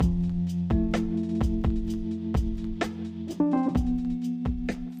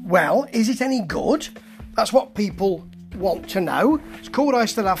Well, is it any good? That's what people want to know. It's called I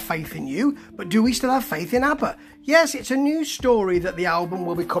Still Have Faith in You, but do we still have faith in ABBA? Yes, it's a new story that the album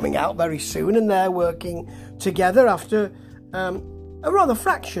will be coming out very soon, and they're working together after a rather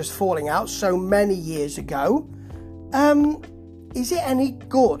fractious falling out so many years ago. Is it any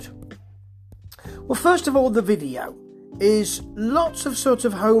good? Well, first of all, the video is lots of sort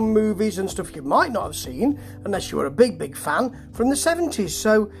of home movies and stuff you might not have seen unless you were a big fan from the 70s.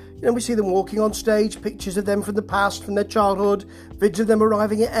 So, we see them walking on stage, pictures of them from the past, from their childhood, vids of them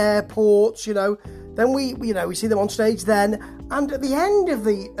arriving at airports, Then we see them on stage then, and at the end of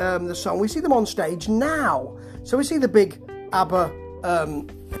the song, we see them on stage now. So we see the big ABBA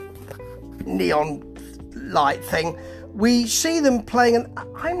neon light thing. We see them playing, and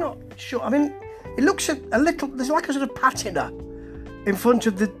I'm not sure. It looks a little. There's like a sort of patina in front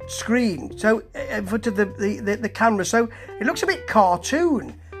of the screen, so in front of the camera. So it looks a bit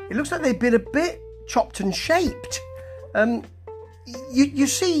cartoon. It looks like they've been a bit chopped and shaped. You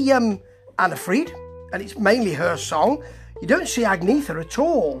see Anna Fried, and it's mainly her song. You don't see Agnetha at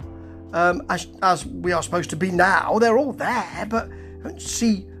all, as we are supposed to be now. They're all there, but you don't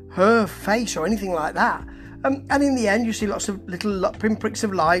see her face or anything like that. And in the end, you see lots of little pinpricks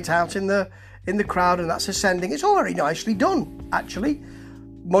of light out in the crowd, and that's ascending. It's all very nicely done, actually.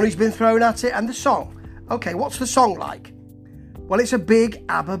 Money's been thrown at it, and the song. Okay, what's the song like? Well, it's a big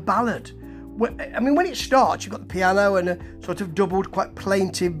ABBA ballad. When it starts, you've got the piano and a sort of doubled, quite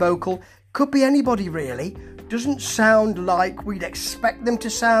plaintive vocal. Could be anybody, really. Doesn't sound like we'd expect them to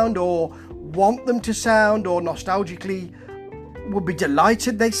sound or want them to sound, or nostalgically would be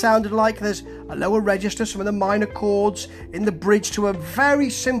delighted they sounded like. There's a lower register, some of the minor chords in the bridge to a very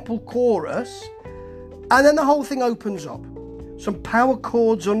simple chorus, and then the whole thing opens up. Some power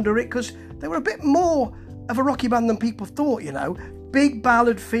chords under it, because they were a bit more of a rocky band than people thought, Big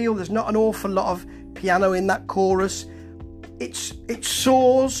ballad feel. There's not an awful lot of piano in that chorus. It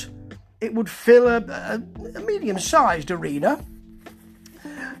soars. It would fill a medium-sized arena.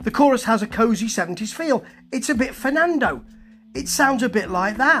 The chorus has a cosy 70s feel. It's a bit Fernando. It sounds a bit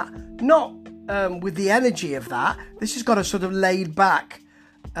like that. Not with the energy of that. This has got a sort of laid-back,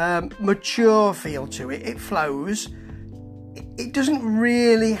 mature feel to it. It flows. It doesn't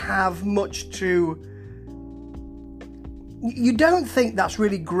really have much to... You don't think that's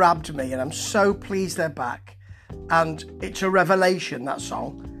really grabbed me, and I'm so pleased they're back. And it's a revelation, that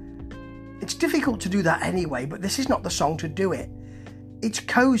song. It's difficult to do that anyway, but this is not the song to do it. It's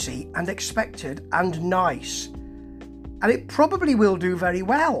cosy and expected and nice. And it probably will do very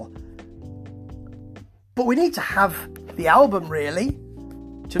well. But we need to have the album, really,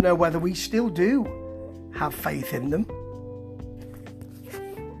 to know whether we still do have faith in them.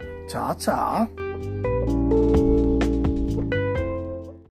 Ta-ta.